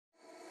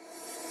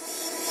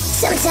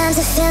Sometimes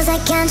it feels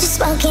like I'm just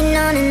walking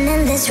on an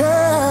endless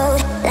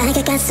road, like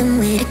I got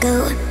somewhere to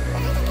go.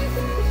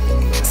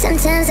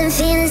 Sometimes I'm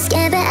feeling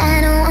scared, but I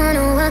don't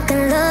wanna walk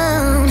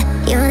alone.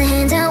 You're the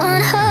hand I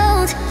wanna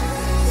hold,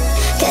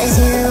 'cause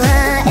you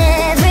are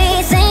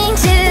everything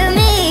to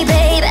me,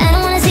 babe. I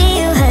don't wanna see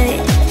you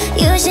hurt.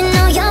 You should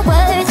know your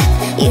worth.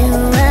 You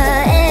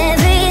are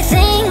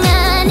everything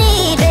I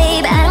need,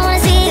 babe. I don't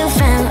wanna see you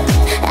frown.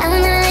 I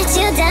wanna let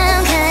you down,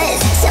 'cause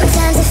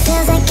sometimes it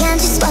feels like I'm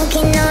just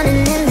walking on an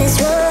endless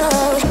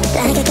road,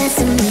 like I got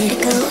somewhere to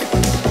go.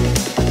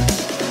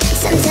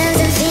 Sometimes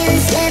I'm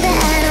feeling scared, but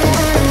I don't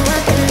wanna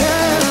walk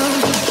alone.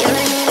 You're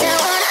the hand I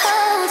wanna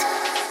hold.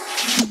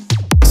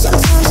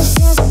 Sometimes it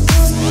feels like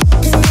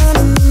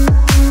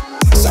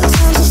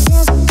sometimes it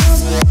feels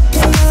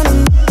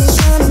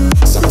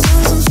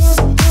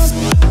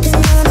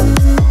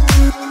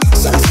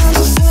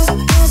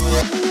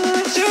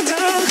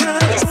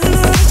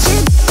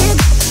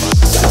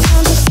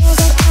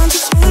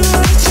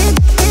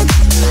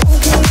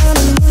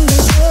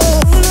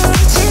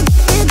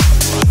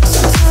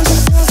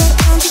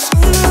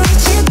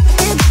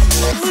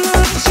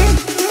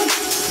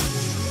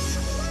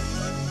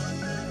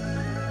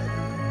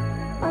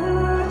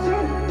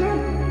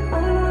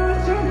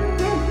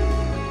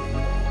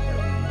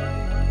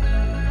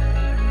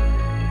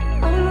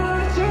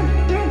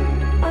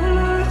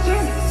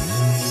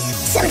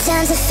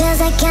Sometimes it feels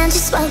like I'm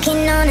just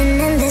walking on an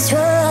endless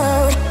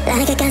road,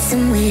 like I got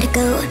somewhere to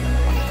go.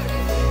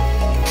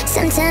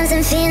 Sometimes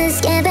I'm feeling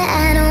scared, but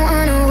I don't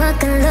wanna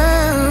walk alone.